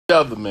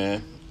other,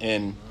 man.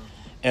 And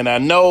I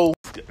know,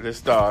 let's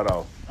start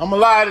off. I'm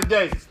alive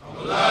today.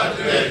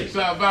 So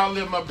I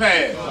outlive my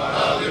past.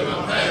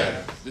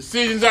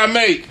 Decisions I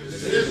make.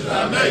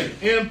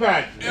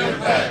 Impact.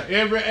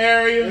 Every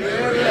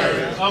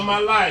area of my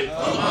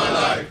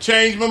life.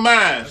 Change my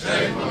mind.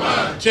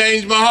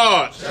 Change my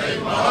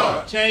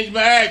heart. Change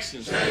my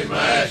actions.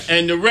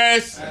 And the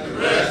rest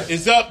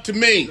is up to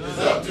me.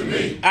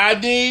 I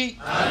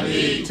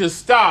need to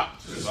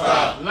stop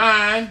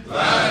lying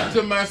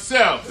to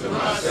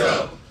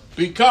myself.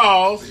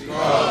 Because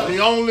the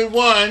only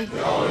one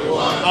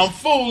I'm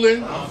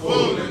fooling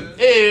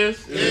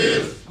is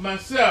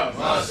myself.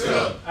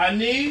 I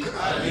need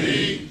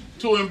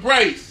to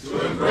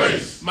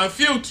embrace my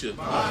future.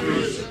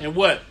 And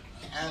what?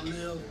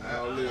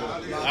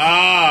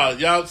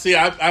 Y'all see,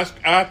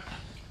 I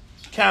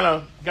kind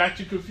of got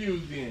you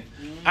confused then.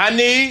 I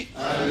need.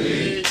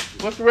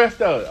 What's the rest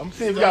of it? I'm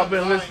see if y'all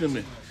been listening to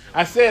me.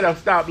 I said I'll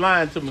stop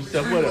lying to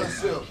myself. What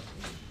else?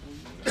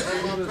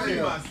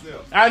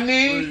 I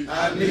need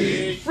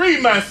free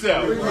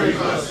myself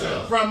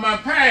from my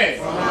past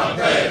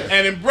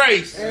and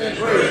embrace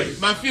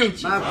my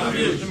future.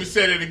 Let me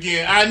say that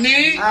again. I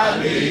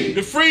need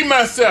to free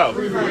myself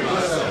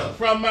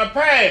from my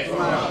past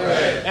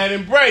and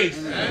embrace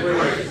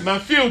my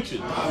future.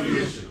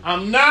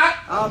 I'm not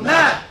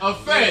a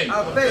fake.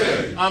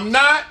 I'm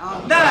not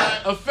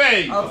a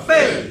fake.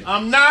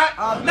 I'm not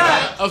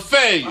a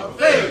fake.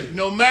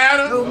 No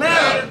matter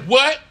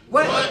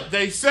what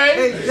they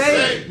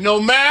say, no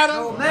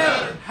matter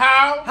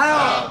how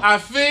I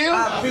feel,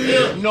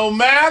 no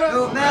matter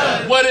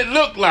what it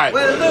look like,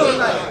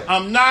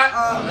 I'm not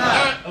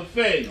a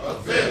fake.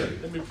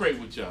 Let me pray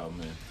with y'all,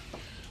 man.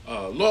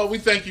 Lord, we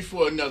thank you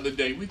for another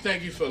day. We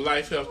thank you for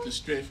life, health, and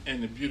strength,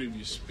 and the beauty of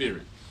your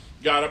spirit.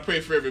 God, I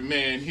pray for every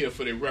man here,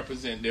 for they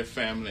represent their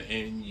family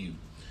and you.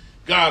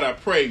 God, I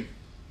pray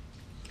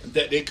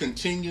that they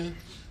continue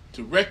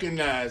to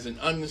recognize and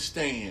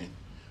understand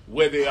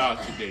where they are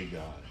today,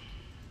 God.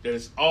 That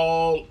it's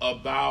all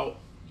about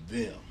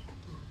them.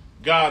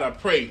 God, I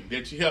pray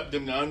that you help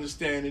them to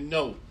understand and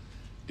know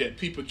that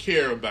people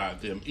care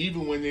about them,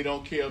 even when they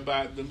don't care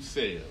about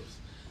themselves.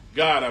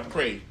 God, I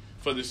pray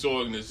for this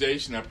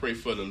organization. I pray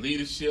for the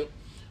leadership.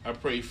 I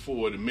pray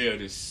for the mayor of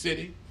this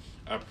city.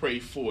 I pray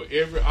for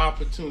every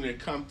opportunity to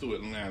come through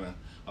Atlanta.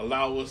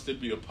 Allow us to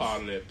be a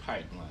part of that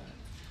pipeline.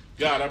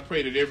 God, I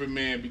pray that every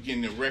man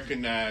begin to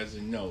recognize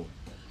and know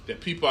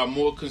that people are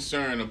more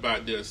concerned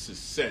about their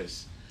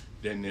success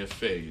than their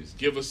failures.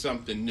 Give us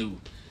something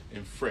new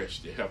and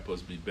fresh to help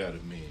us be better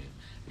men.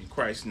 In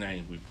Christ's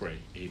name we pray.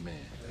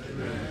 Amen.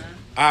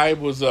 I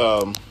was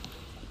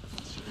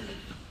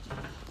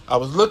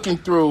looking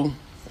through.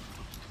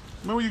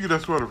 Where you get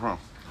that sweater from?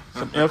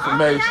 Some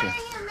information.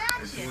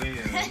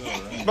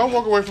 Don't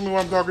walk away from me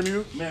while I'm talking to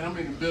you. Man, I'm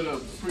in the middle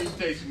of a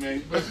presentation, man.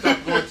 You better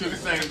stop going to the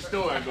same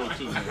store I go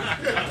to,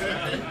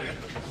 man.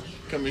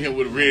 Come in here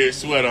with a red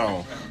sweater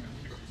on.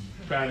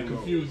 Trying to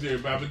confuse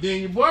everybody. But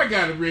then your boy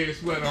got a red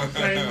sweater on.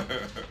 Same.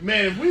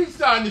 Man, if we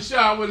starting to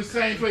shop with the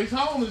same place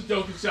homeless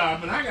joker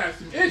shopping, I got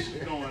some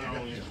issues going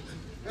on here.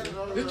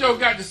 This joke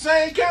got the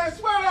same kind of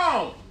sweater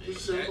on.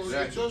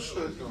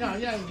 No,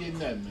 y'all ain't getting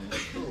nothing, man.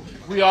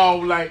 We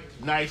all like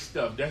nice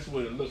stuff. That's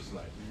what it looks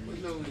like.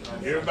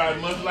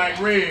 Everybody must like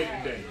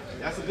red today.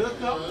 That's a good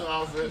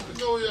color.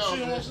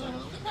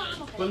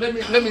 But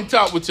let me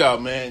talk with y'all,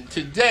 man.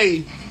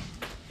 Today,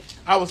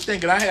 I was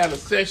thinking I had a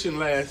session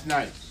last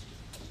night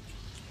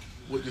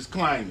with this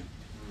client,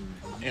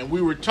 and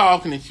we were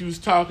talking, and she was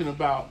talking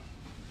about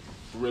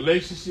a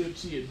relationship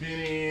she had been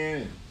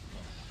in, and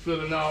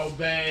feeling all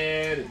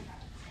bad, and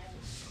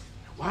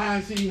why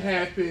is he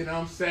happy and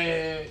I'm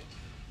sad,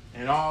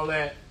 and all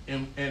that.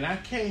 And I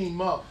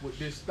came up with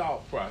this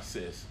thought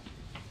process.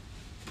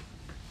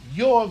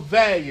 Your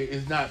value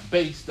is not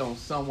based on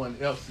someone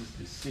else's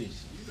decision.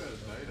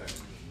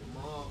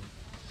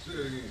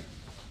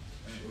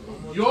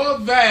 Your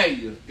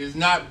value is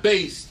not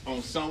based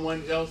on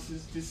someone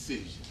else's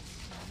decision.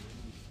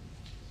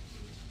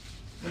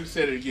 Let me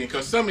say that again,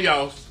 because some of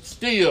y'all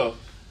still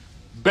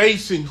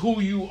basing who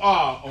you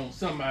are on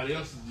somebody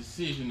else's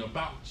decision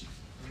about you.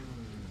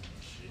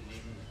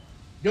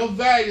 Your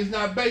value is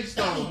not based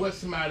on what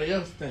somebody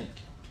else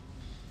thinks.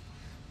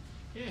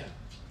 Yeah.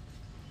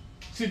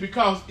 See,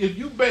 because if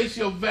you base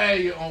your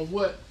value on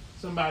what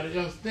somebody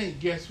else thinks,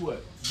 guess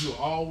what? You'll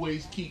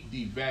always keep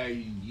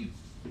devaluing you.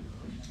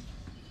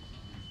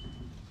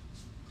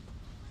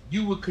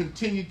 You will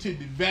continue to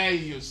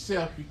devalue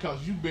yourself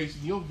because you're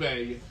basing your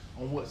value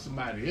on what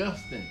somebody else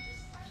thinks.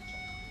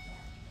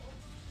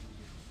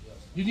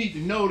 You need to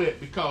know that,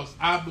 because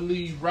I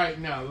believe right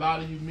now a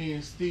lot of you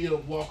men still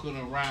walking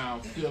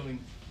around feeling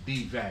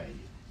devalued.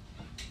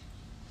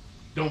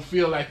 Don't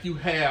feel like you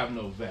have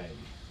no value.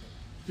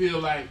 Feel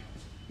like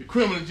the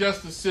criminal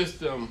justice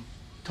system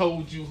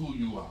told you who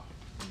you are.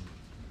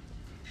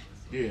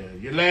 Yeah,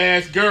 your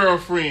last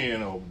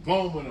girlfriend or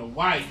woman or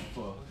wife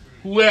or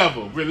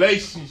whoever,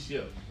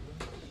 relationship,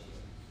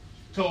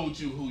 told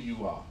you who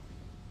you are.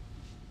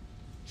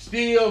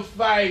 Still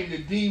fighting the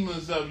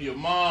demons of your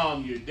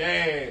mom, your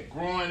dad,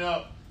 growing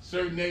up,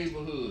 certain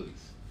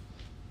neighborhoods,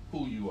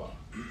 who you are.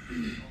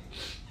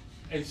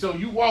 And so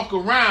you walk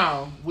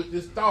around with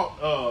this thought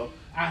of,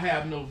 I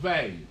have no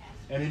value.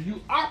 And if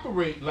you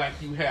operate like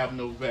you have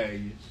no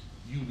value,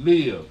 you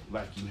live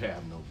like you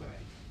have no value.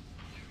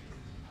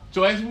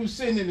 So as we were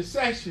sitting in the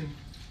session,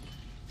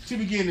 she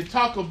began to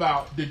talk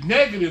about the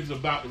negatives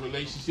about the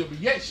relationship, but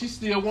yet she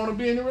still want to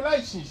be in the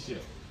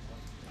relationship.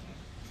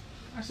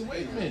 I said,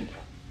 wait a minute.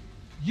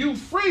 You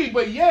free,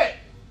 but yet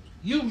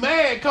you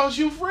mad because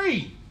you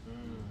free.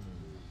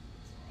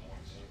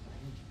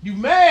 You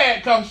mad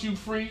because you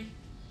free,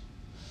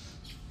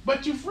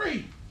 but you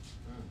free.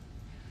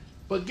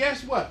 But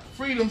guess what?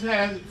 Freedom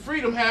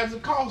has a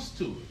cost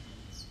to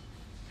it.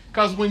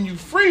 Because when you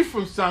free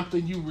from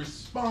something, you're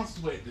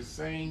responsible at the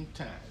same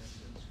time.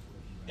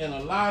 And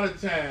a lot of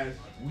times,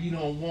 we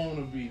don't want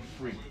to be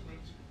free.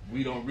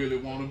 We don't really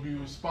want to be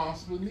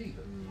responsible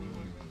neither.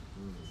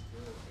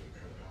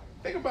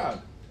 Think about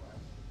it.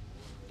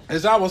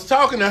 As I was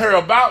talking to her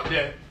about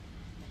that,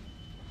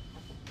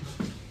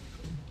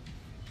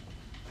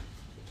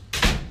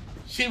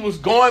 she was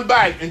going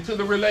back into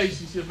the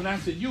relationship, and I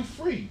said, you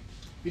free.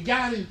 The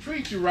guy didn't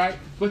treat you right,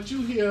 but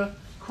you here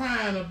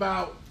crying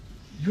about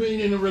you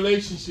ain't in a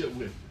relationship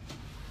with him.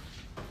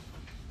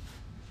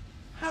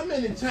 How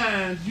many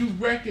times you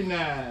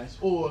recognize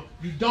or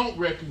you don't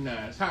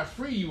recognize how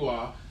free you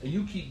are, and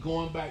you keep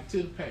going back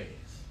to the past?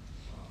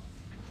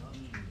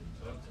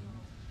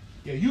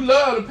 Yeah, you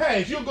love the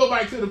past. You'll go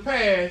back to the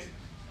past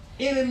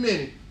any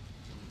minute,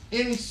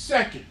 any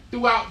second,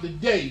 throughout the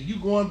day. You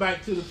going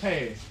back to the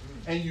past.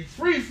 And you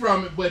free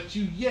from it, but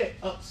you yet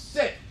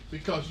upset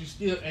because you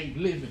still ain't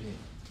living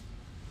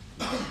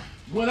it.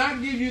 When I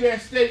give you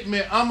that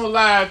statement, I'm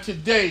alive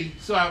today,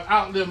 so I've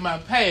outlived my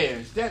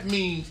past, that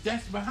means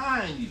that's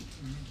behind you.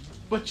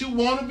 But you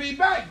want to be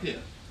back there.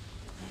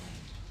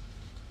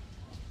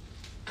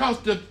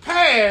 Because the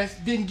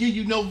past didn't give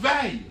you no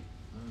value.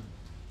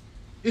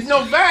 It's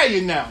no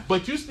value now,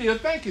 but you still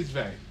think it's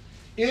value.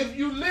 If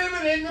you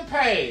living in the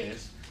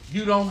past,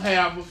 you don't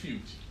have a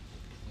future.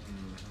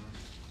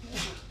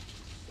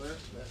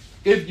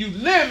 If you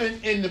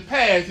living in the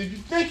past, if you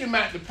thinking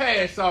about the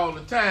past all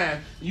the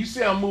time, and you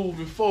say I'm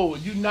moving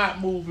forward, you're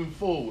not moving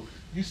forward.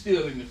 You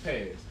still in the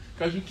past.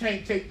 Because you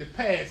can't take the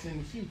past in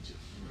the future.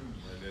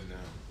 Write that down.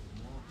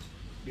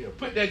 Yeah,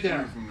 put that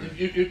down.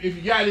 If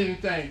you got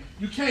anything,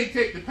 you can't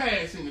take the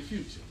past in the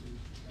future.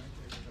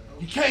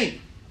 You can't.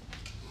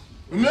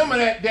 Remember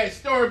that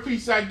story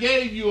piece I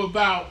gave you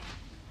about,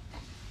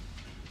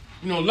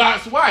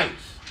 Lot's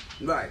wife.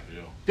 Right.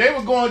 Yeah. They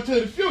were going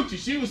to the future.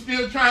 She was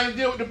still trying to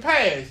deal with the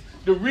past.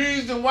 The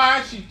reason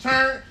why she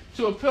turned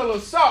to a pillar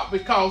of salt,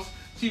 because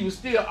she was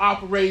still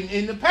operating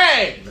in the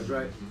past. That's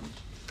right.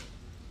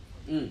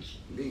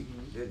 Deep.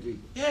 That's deep.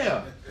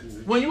 Yeah.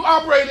 When you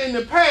operate in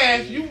the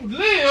past, you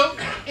live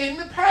in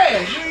the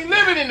past. You ain't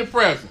living in the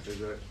present. That's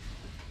right.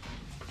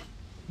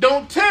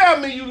 Don't tell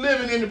me you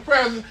living in the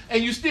present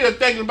and you still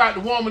thinking about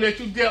the woman that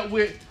you dealt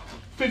with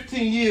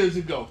 15 years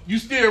ago. You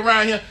still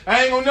around here.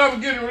 I ain't gonna never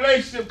get in a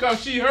relationship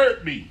because she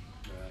hurt me.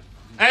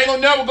 I ain't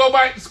gonna never go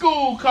back to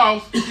school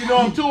because,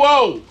 I'm too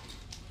old.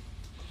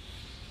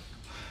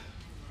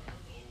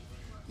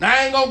 Now,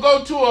 I ain't gonna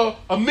go to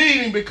a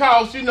meeting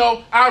because,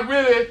 I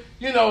really,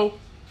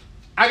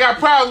 I got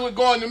problems with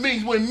going to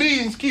meetings when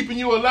meetings keeping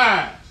you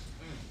alive.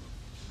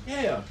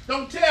 Yeah.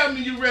 Don't tell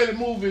me you ready to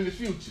move in the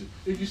future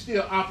if you're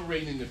still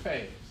operating in the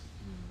past.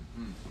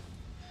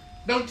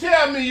 Don't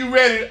tell me you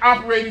ready to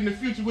operate in the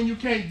future when you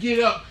can't get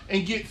up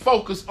and get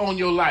focused on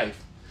your life.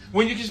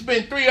 When you can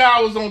spend 3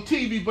 hours on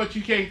TV, but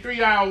you can't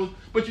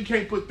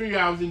put 3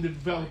 hours into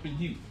developing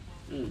you.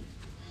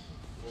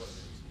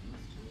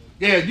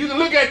 Yeah, you can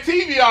look at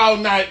TV all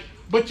night,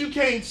 but you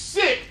can't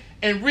sit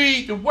and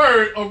read the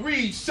word or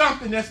read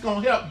something that's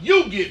going to help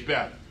you get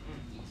better.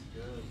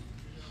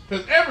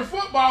 Because every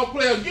football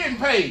player is getting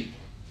paid.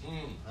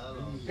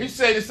 He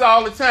say this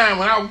all the time.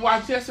 When I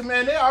watch this,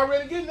 man, they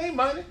already getting their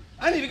money.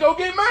 I need to go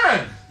get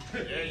mine.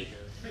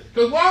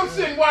 Because while I'm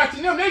sitting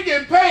watching them, they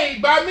getting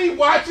paid by me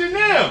watching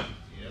them.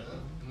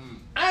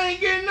 I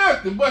ain't getting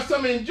nothing but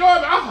some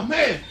enjoyment. Oh,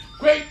 man,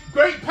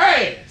 great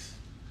pass.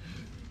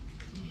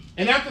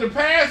 And after the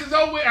pass is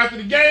over with, after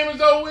the game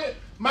is over with,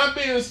 my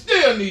bills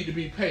still need to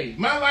be paid.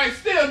 My life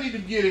still need to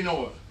get in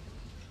order.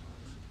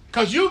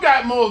 Because you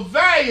got more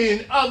value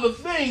in other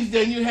things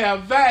than you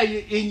have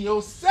value in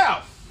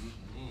yourself.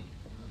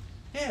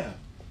 Yeah.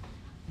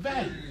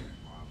 Value.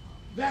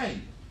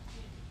 Value.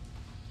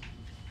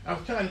 I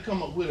was trying to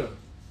come up with an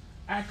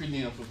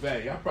acronym for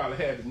value. I'll probably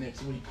have it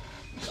next week.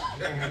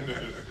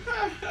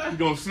 I'm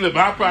going to slip.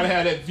 I'll probably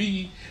have that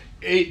V,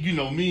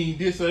 mean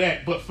this or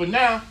that. But for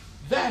now,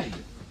 value.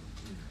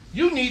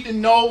 You need to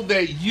know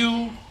that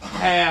you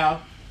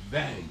have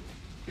value.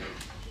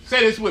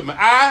 Say this with me.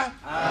 I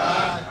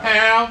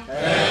have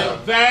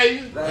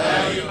value.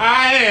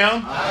 I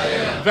am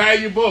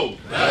valuable.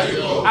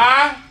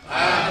 I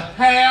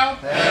have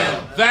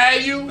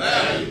value.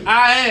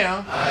 I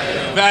am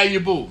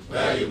valuable.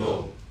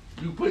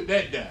 You put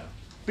that down.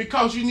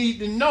 Because you need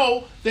to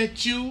know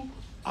that you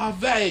are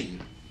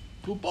valuable.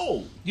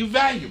 You're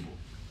valuable.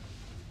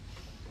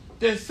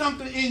 There's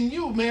something in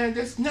you, man,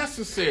 that's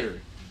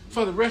necessary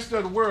for the rest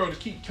of the world to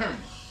keep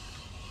turning.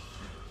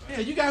 Yeah,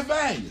 you got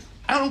value.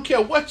 I don't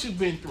care what you've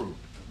been through.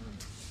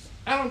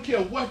 I don't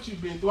care what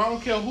you've been through. I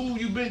don't care who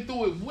you've been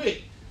through it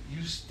with.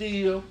 You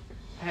still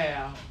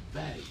have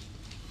value.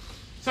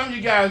 Some of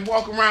you guys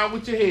walk around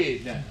with your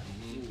head down.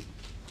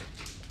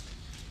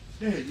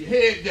 Yeah, your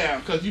head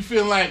down because you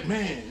feel like,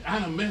 man, I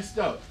done messed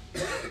up.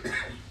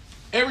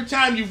 Every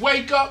time you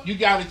wake up, you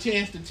got a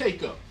chance to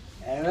take up.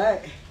 All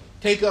right.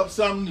 Take up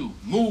something new.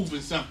 Move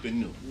in something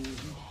new.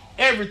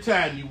 Every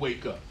time you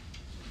wake up.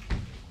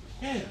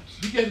 Yeah,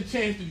 you get a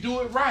chance to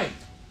do it right.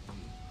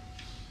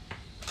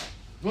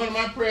 One of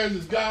my prayers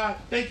is, God,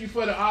 thank you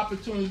for the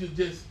opportunity to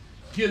just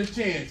get a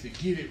chance to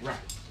get it right.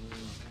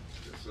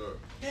 Yes, sir.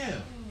 Yeah.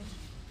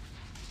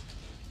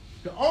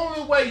 The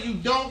only way you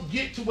don't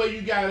get to where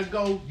you got to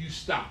go, you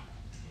stop.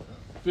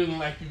 Feeling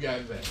like you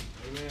got value.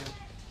 Amen.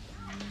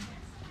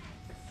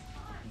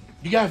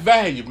 You got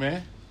value,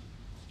 man.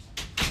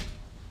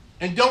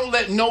 And don't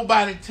let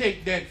nobody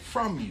take that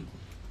from you.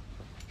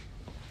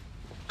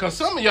 Because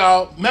some of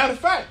y'all, matter of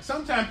fact,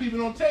 sometimes people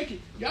don't take it.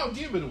 Y'all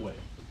give it away.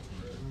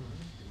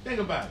 Think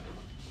about it.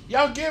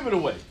 Y'all give it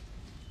away.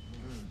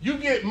 You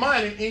get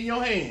money in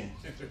your hand.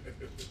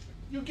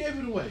 You give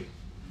it away.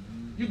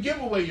 You give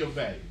away your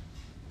value.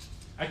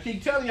 I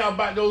keep telling y'all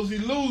about those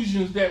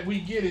illusions that we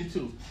get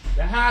into.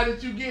 The high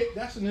that you get,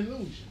 that's an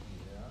illusion.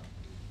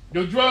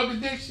 Your drug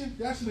addiction,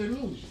 that's an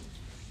illusion.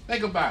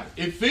 Think about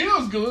it. It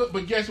feels good,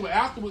 but guess what?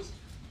 Afterwards,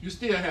 you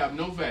still have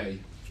no value.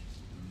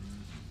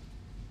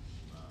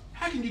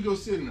 How can you go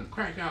sit in a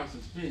crack house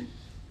and spend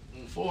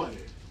 $40,000,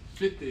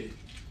 $50,000,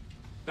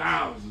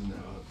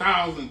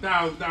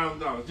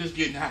 $1,000 just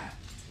getting high?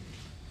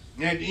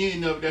 And at the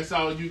end of it, that's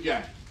all you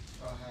got.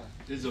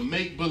 It's a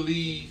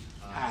make-believe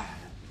high.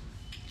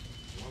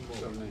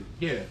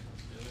 Yeah.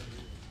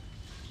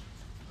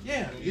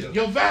 Yeah,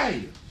 your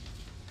value.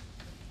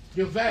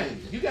 Your value.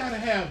 You got to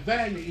have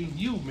value in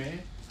you, man.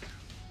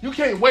 You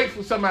can't wait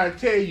for somebody to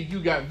tell you you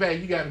got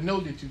value. You got to know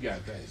that you got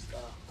value.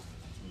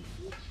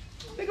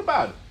 Think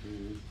about it.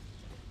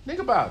 Think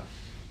about it.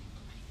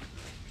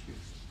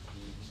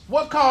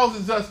 What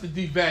causes us to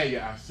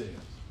devalue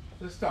ourselves?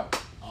 Let's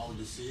talk. Our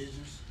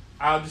decisions.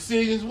 Our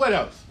decisions. What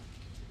else?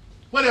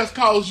 What else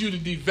causes you to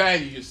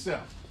devalue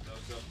yourself? No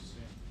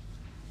self-esteem.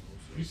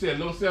 You said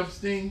low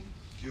self-esteem?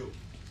 Guilt.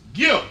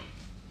 Guilt.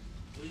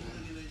 What are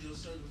you looking at your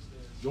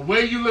circumstances? The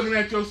way you're looking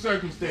at your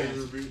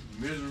circumstances. Misery.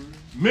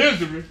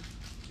 Misery.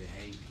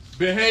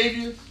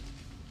 Behaviors.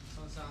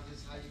 Sometimes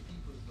it's how your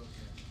people look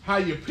at you. How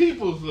your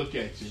peoples look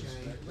at you.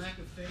 Lack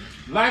of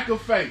faith. Lack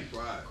of faith.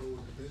 Pride.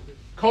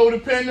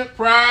 Codependent.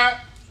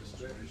 Pride.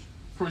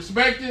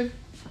 Perspective.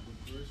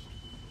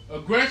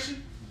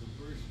 Aggression.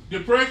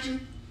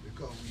 Depression.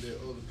 Because we let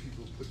other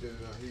people put that in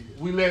our head.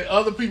 We let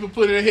other people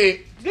put it in their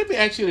head. Let me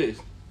ask you this.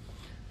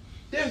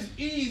 There's an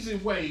easy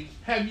way.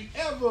 Have you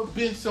ever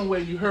been somewhere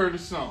you heard a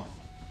song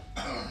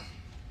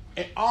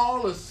and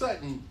all of a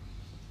sudden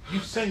you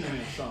singing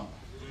that song?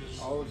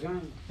 All the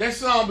time. That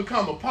song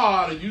become a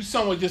part of you.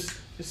 Someone just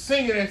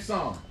singing that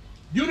song.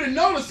 You didn't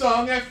know the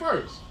song at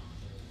first.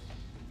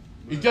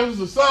 It just was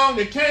a song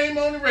that came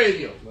on the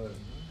radio.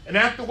 And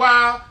after a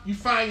while, you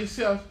find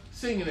yourself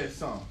singing that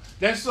song.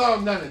 That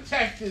song done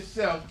attached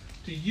itself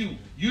to you.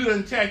 You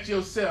done attach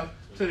yourself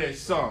to that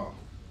song.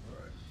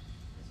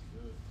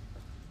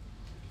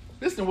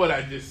 Listen to what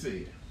I just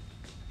said.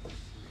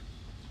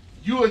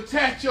 You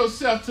attach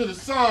yourself to the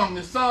song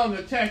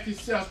attached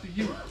itself to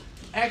you.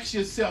 Ask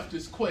yourself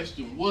this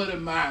question: what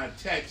am I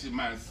attaching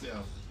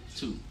myself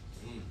to?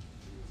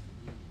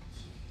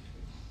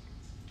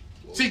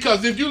 See,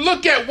 because if you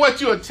look at what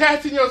you're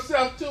attaching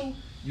yourself to,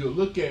 you'll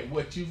look at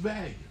what you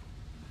value.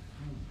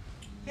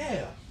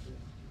 Yeah.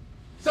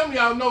 Some of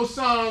y'all know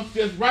songs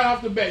just right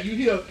off the bat. You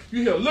hear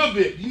a little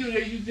bit. You know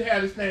they used to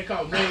have this thing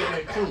called Name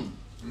That Tune.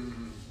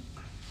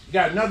 You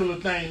got another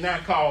little thing now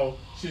called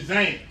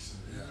Shazam,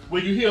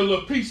 where you hear a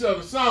little piece of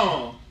the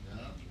song,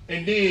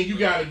 and then you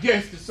got to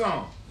guess the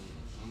song.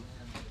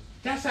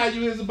 That's how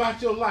you is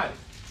about your life.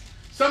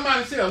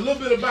 Somebody said a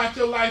little bit about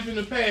your life in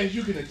the past,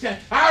 you can attach.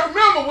 I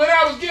remember when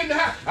I was getting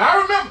high.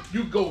 I remember.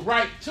 You go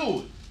right to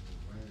it.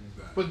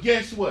 But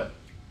guess what?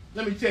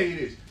 Let me tell you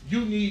this.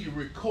 You need to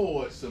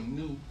record some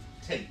new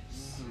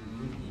tapes.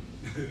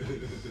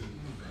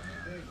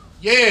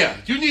 Yeah,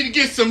 you need to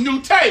get some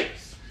new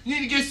tapes. You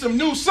need to get some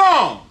new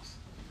songs.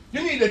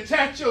 You need to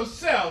attach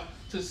yourself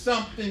to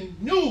something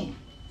new,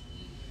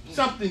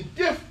 something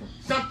different,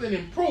 something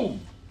improved.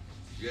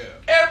 Yeah.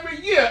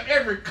 Every year,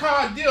 every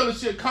car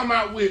dealership come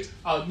out with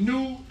a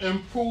new,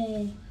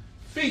 improved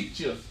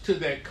feature to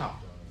that car.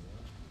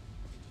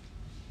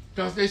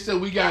 Because they said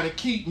we got to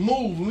keep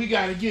moving. We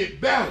got to get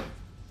better.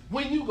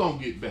 When you going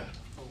to get better?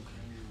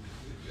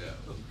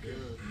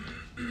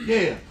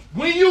 Yeah.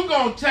 When you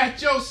going to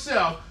attach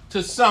yourself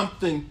to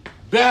something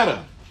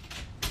better?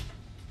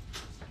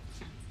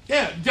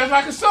 Yeah, just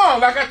like a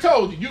song, like I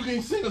told you. You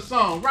can sing a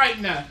song right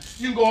now.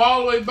 You can go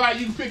all the way back.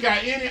 You can pick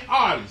out any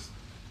artist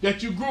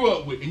that you grew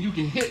up with, and you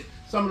can hit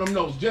some of them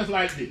notes just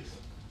like this.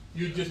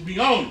 You just be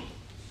on it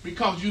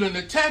because you done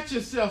attach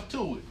yourself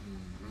to it.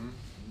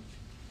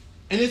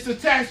 And it's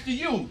attached to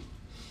you.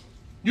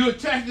 You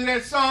attach to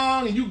that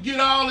song, and you get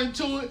all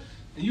into it,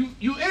 and you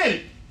in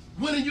it.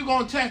 When are you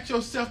going to attach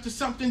yourself to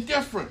something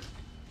different?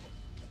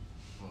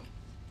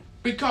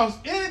 Because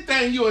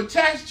anything you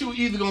attach to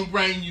either going to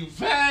bring you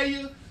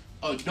value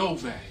or no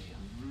value.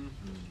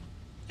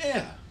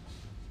 Yeah.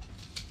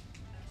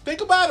 Think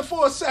about it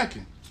for a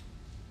second.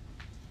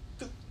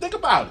 Think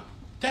about it.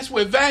 That's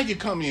where value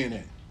come in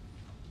at.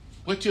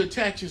 What you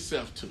attach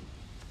yourself to.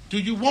 Do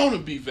you want to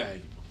be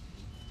valuable?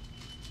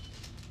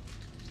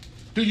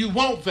 Do you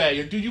want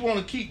value? Do you want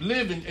to keep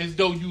living as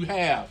though you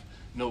have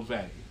no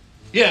value?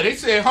 Yeah, they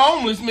said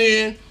homeless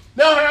men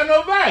don't have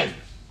no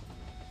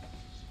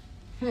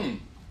value.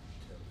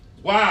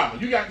 Wow,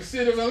 you got the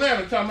city of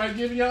Atlanta talking about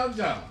giving y'all a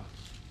job.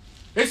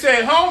 They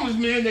said homeless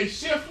men, they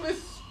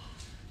shiftless.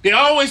 They're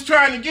always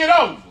trying to get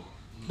over.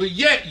 But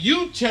yet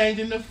you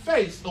changing the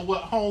face of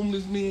what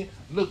homeless men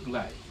look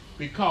like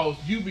because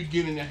you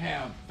beginning to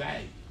have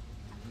value.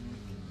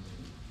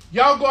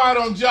 Y'all go out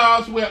on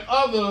jobs where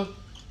other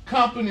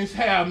companies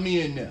have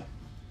men there.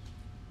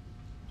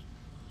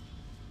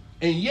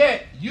 And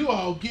yet you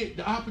all get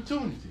the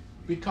opportunity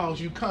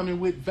because you come in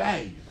with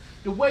value.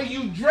 The way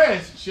you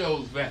dress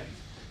shows value.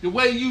 The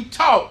way you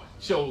talk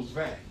shows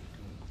value.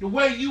 The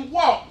way you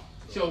walk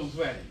shows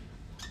value.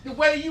 The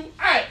way you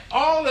act,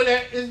 all of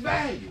that is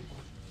value.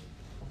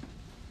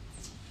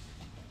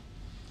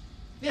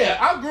 Yeah,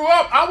 I grew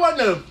up, I wasn't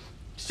the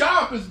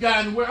sharpest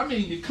guy in the world. I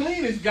mean, the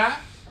cleanest guy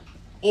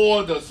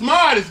or the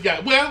smartest guy.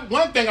 Well,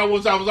 one thing I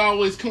was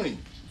always clean.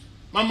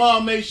 My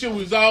mom made sure we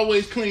was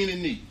always clean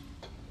and neat.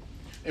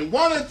 And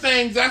one of the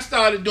things I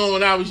started doing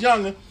when I was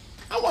younger,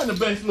 I wasn't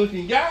the best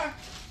looking guy.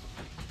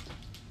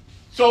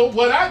 So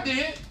what I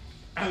did,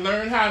 I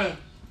learned how to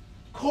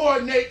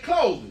coordinate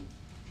clothing.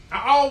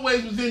 I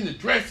always was into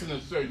dressing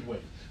a certain way.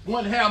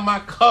 Wanted to have my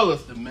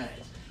colors to match.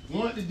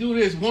 Wanted to do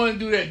this, wanted to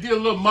do that. Did a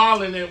little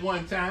modeling at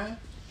one time.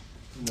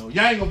 You know,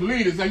 y'all ain't gonna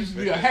believe this. I used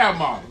to be a hair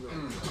model.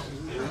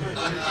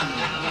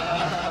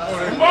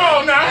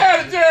 Oh, now I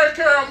had a Jerry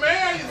curl,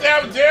 man. I used to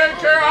have a Jerry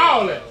curl,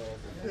 all that.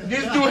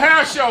 Just do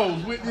hair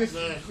shows with this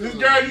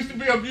girl used to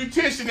be a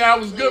beautician. I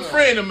was a good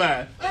friend of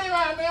mine. Hey,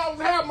 man, I was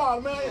a hair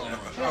model, man.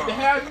 Had the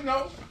hair, you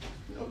know,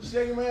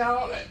 shaking, man,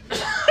 all that.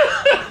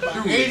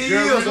 80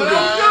 years ago. When I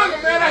was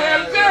younger, man, I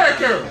had a Jerry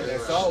curl.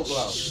 That soul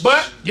glow.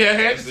 But, yeah, I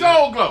had the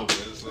soul glow.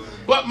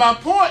 But my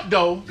point,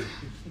 though,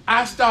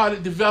 I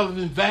started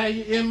developing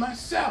value in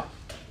myself.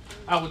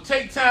 I would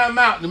take time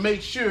out to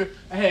make sure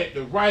I had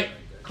the right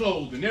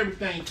clothes and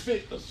everything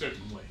fit a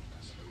certain way.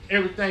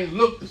 Everything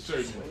looked a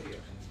certain way.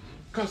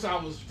 Because I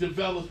was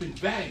developing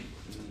value.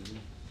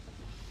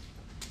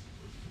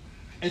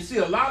 And see,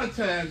 a lot of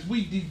times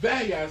we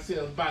devalue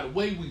ourselves by the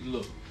way we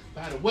look,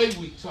 by the way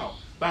we talk,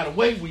 by the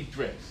way we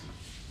dress,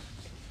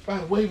 by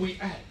the way we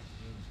act.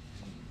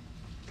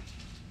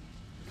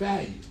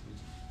 Value.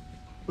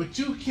 But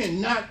you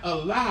cannot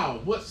allow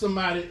what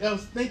somebody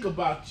else think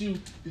about you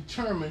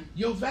determine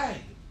your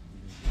value.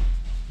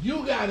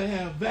 You got to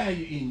have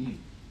value in you.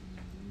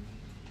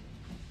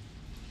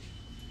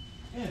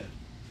 Yeah.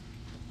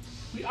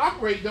 We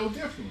operate, though,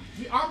 differently.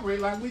 We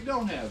operate like we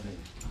don't have value.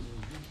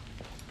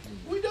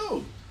 We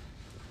do.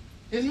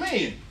 As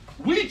men,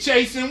 we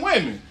chasing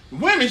women.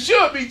 Women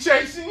should be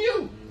chasing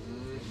you.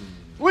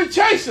 We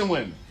chasing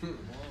women.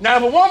 Now,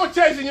 if a woman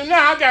chasing you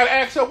now, I got to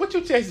ask her, what you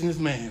chasing this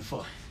man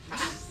for?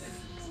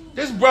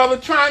 This brother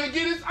trying to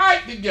get his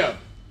act together.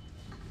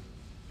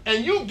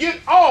 And you get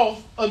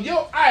off of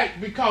your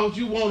act because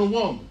you want a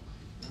woman.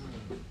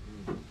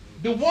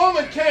 The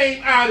woman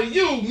came out of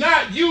you,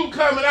 not you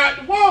coming out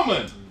the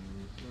woman.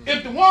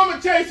 If the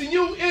woman chasing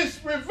you,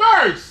 it's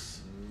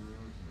reverse.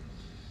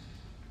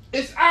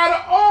 It's out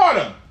of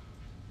order.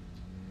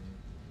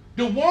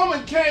 The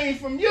woman came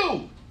from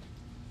you.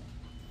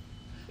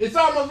 It's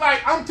almost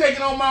like I'm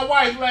taking on my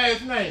wife's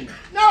last name.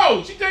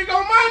 No, she taking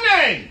on my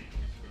name.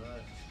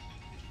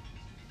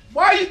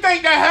 Why do you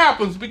think that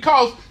happens?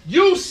 Because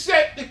you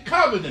set the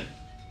covenant.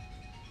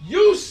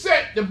 You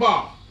set the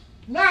bar,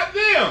 not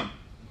them.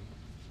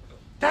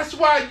 That's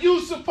why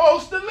you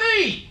supposed to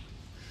lead.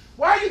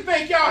 Why do you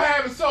think y'all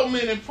having so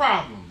many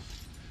problems?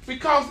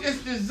 Because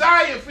it's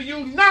desired for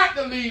you not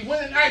to lead,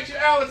 when in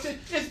actuality,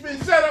 it's been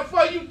set up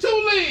for you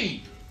to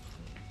lead.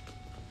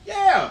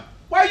 Yeah.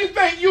 Why do you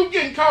think you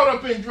getting caught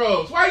up in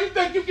drugs? Why do you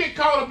think you get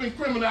caught up in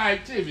criminal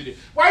activity?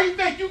 Why do you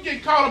think you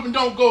get caught up and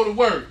don't go to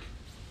work?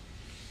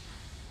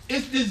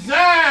 It's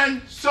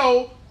designed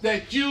so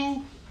that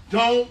you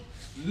don't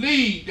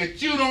lead,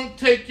 that you don't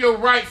take your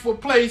rightful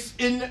place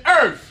in the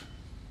earth.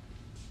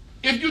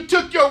 If you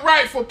took your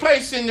rightful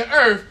place in the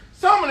earth,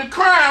 some of the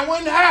crime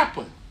wouldn't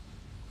happen.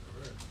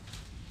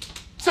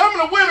 Some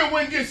of the women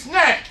wouldn't get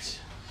snatched.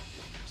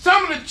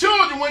 Some of the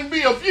children wouldn't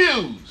be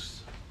abused.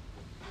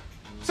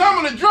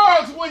 Some of the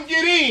drugs wouldn't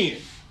get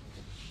in.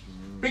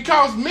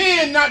 Because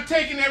men not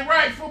taking their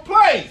rightful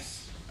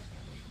place.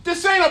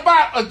 This ain't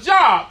about a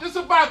job. This is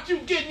about you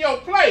getting your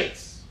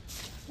place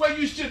where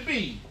you should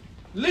be,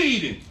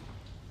 leading.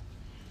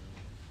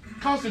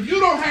 Because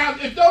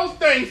if those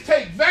things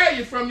take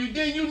value from you,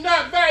 then you're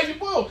not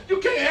valuable. You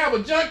can't have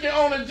a junkie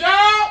on a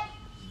job.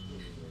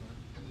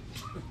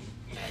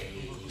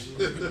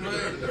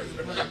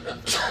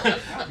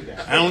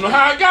 I don't know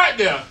how I got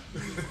there.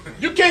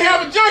 You can't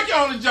have a junkie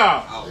on the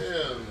job.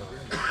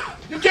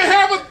 You can't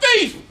have a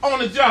thief on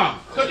the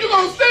job because you're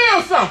going to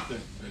steal something.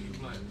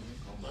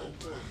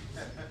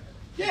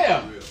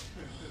 Yeah.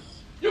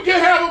 You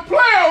can't have a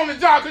player on the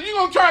job because you're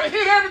going to try to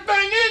hit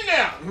everything in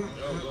there.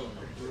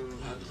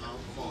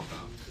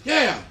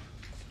 Yeah.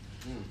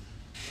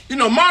 You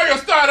know, Mario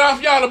started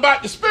off, y'all,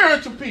 about the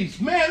spiritual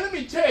piece. Man, let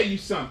me tell you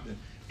something.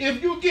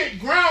 If you get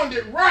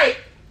grounded right,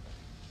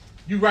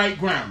 you right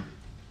grounded.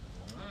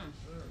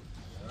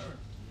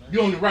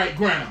 You're on the right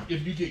ground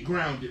if you get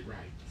grounded right.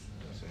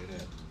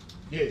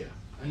 Yeah,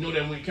 I know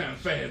that went kind of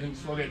fast. Let me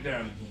slow that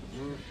down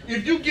again.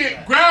 If you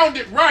get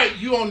grounded right,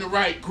 you're on the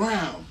right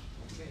ground.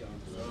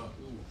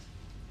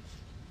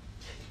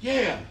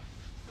 Yeah,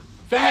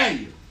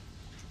 value.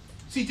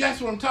 See,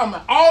 that's what I'm talking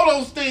about. All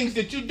those things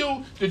that you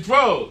do, the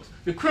drugs,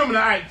 the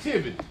criminal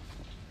activity.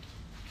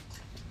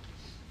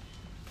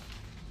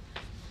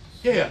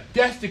 Yeah,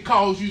 that's to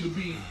cause you to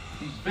be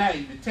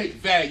value, to take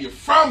value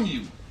from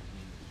you.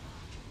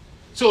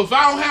 So if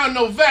I don't have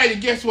no value,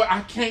 guess what?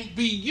 I can't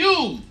be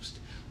used.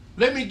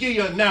 Let me give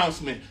you an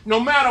announcement. No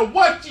matter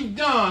what you've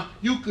done,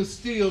 you could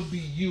still be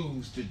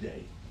used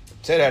today.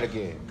 Say that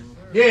again.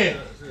 Yeah.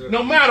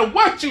 No matter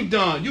what you've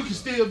done, you can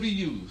still be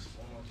used.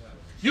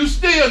 You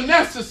still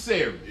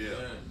necessary.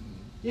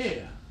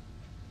 Yeah.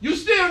 You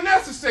still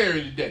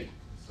necessary today.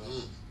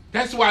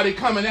 That's why they're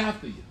coming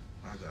after you.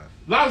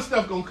 A lot of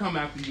stuff gonna come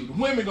after you. The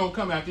women gonna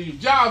come after you.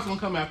 Jobs gonna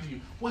come after you.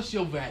 What's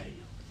your value?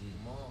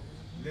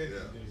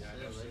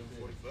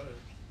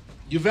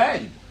 Your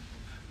value.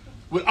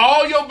 With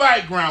all your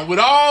background, with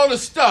all the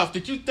stuff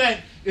that you think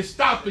is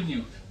stopping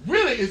you,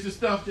 really is the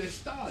stuff that's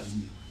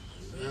starting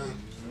you.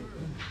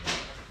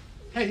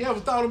 Hey, you ever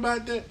thought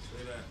about that?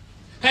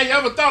 Hey, you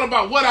ever thought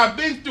about what I've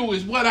been through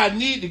is what I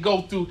need to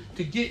go through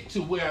to get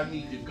to where I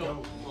need to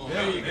go?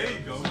 There you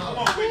go.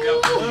 What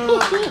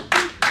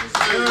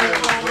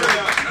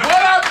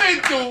I've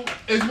been through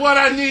is what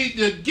I need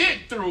to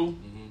get through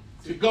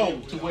to go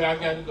to where I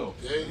got to go.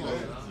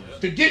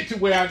 To get to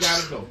where I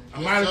got to go.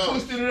 I might have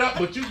twisted it up,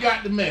 but you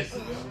got the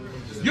message.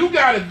 You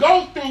got to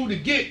go through to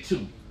get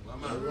to.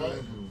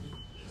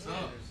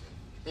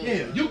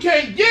 Yeah, you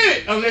can't get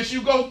it unless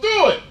you go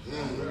through it.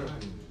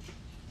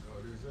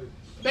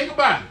 Think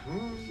about it.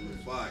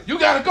 You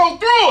got to go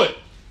through it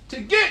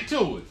to get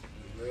to it.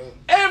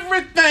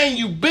 Everything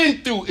you've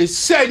been through is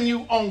setting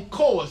you on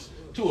course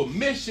to a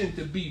mission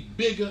to be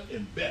bigger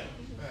and better.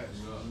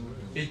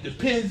 It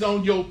depends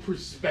on your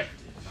perspective.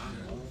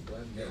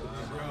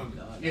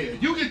 Yeah,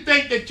 you can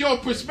think that your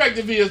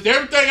perspective is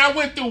everything I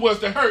went through was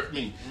to hurt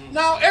me.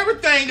 No,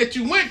 everything that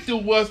you went through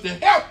was to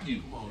help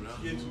you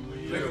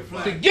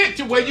to get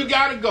to where you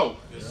got to go.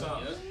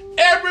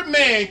 Every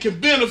man can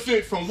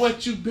benefit from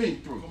what you've been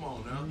through.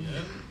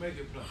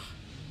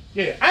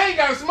 Yeah, I ain't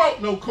got to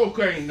smoke no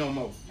cocaine no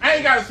more. I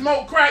ain't got to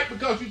smoke crack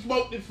because you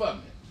smoked it for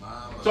me.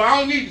 So I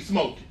don't need to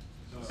smoke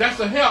it. That's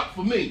a help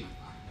for me.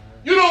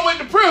 You done went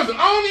to prison.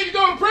 I don't need to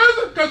go to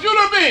prison because you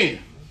done been.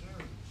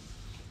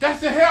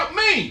 That's to help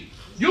me.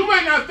 You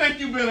may not think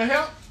you've been a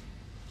help.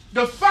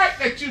 The fact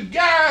that you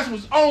guys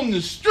was on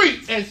the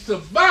street and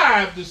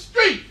survived the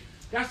street,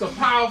 that's a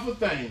powerful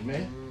thing,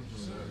 man.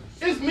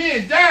 It's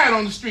men dying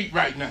on the street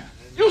right now.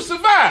 You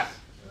survived.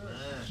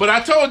 But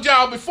I told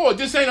y'all before,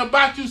 this ain't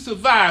about you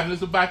surviving,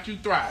 it's about you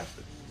thriving.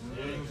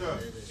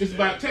 It's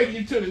about taking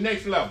you to the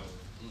next level.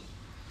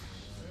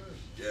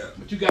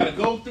 But you got to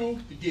go through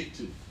to get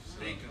to.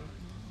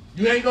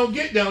 You ain't going to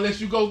get there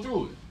unless you go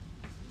through it.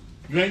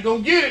 You ain't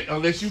going to get it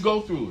unless you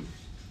go through it.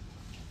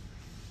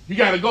 You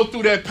got to go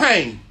through that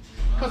pain.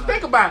 Because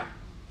think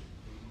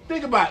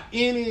about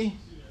any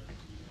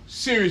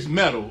serious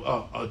metal,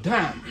 a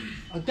diamond.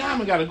 A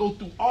diamond got to go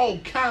through all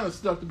kind of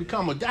stuff to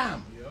become a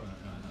diamond.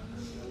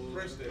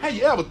 Have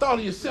you ever thought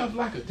of yourself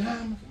like a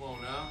diamond?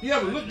 You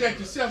ever looked at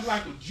yourself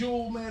like a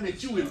jewel, man,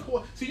 that you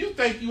important? See, you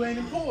think you ain't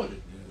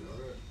important.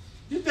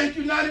 You think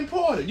you're not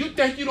important. You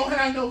think you don't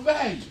have no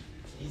value.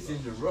 He's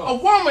in the rough. A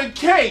woman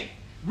can't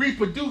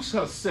reproduce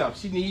herself.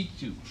 She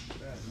needs you.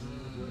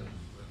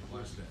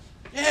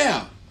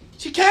 Yeah,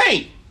 she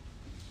can't.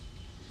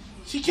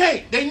 She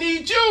can't. They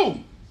need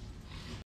you.